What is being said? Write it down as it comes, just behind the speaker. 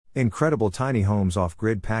Incredible tiny homes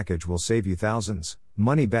off-grid package will save you thousands.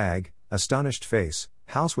 Money bag, astonished face,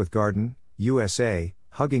 house with garden, USA,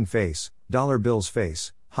 hugging face, dollar bills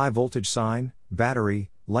face, high voltage sign, battery,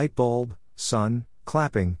 light bulb, sun,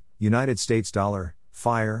 clapping, United States dollar,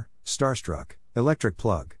 fire, starstruck, electric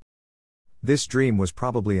plug. This dream was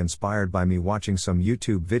probably inspired by me watching some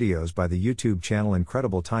YouTube videos by the YouTube channel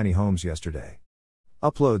Incredible Tiny Homes yesterday.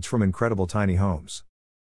 Uploads from Incredible Tiny Homes.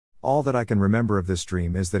 All that I can remember of this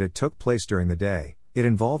dream is that it took place during the day. It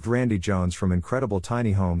involved Randy Jones from Incredible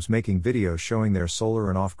Tiny Homes making videos showing their solar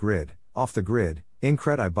and off-grid, off-the-grid,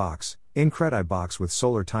 Incredibox with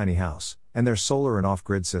solar tiny house, and their solar and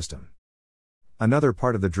off-grid system. Another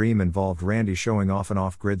part of the dream involved Randy showing off an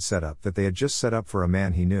off-grid setup that they had just set up for a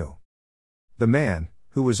man he knew. The man,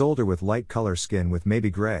 who was older with light color skin with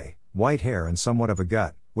maybe gray, white hair and somewhat of a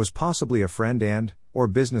gut, was possibly a friend or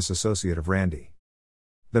business associate of Randy.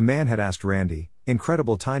 The man had asked Randy,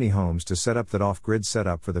 Incredible Tiny Homes, to set up that off-grid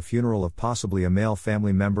setup for the funeral of possibly a male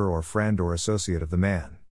family member or friend or associate of the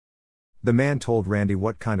man. The man told Randy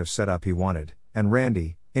what kind of setup he wanted, and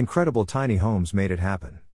Randy, Incredible Tiny Homes, made it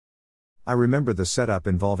happen. I remember the setup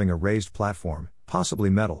involving a raised platform, possibly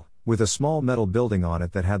metal, with a small metal building on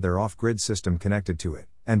it that had their off-grid system connected to it,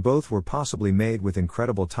 and both were possibly made with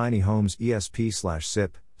Incredible Tiny Homes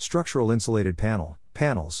ESP/SIP, structural insulated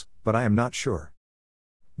panels, but I am not sure.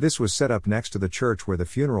 This was set up next to the church where the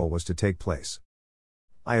funeral was to take place.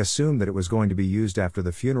 I assumed that it was going to be used after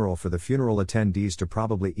the funeral for the funeral attendees to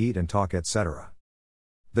probably eat and talk, etc.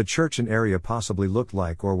 The church and area possibly looked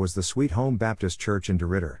like or was the Sweet Home Baptist Church in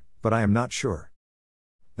DeRidder, but I am not sure.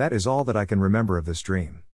 That is all that I can remember of this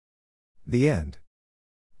dream. The end.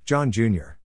 John Jr.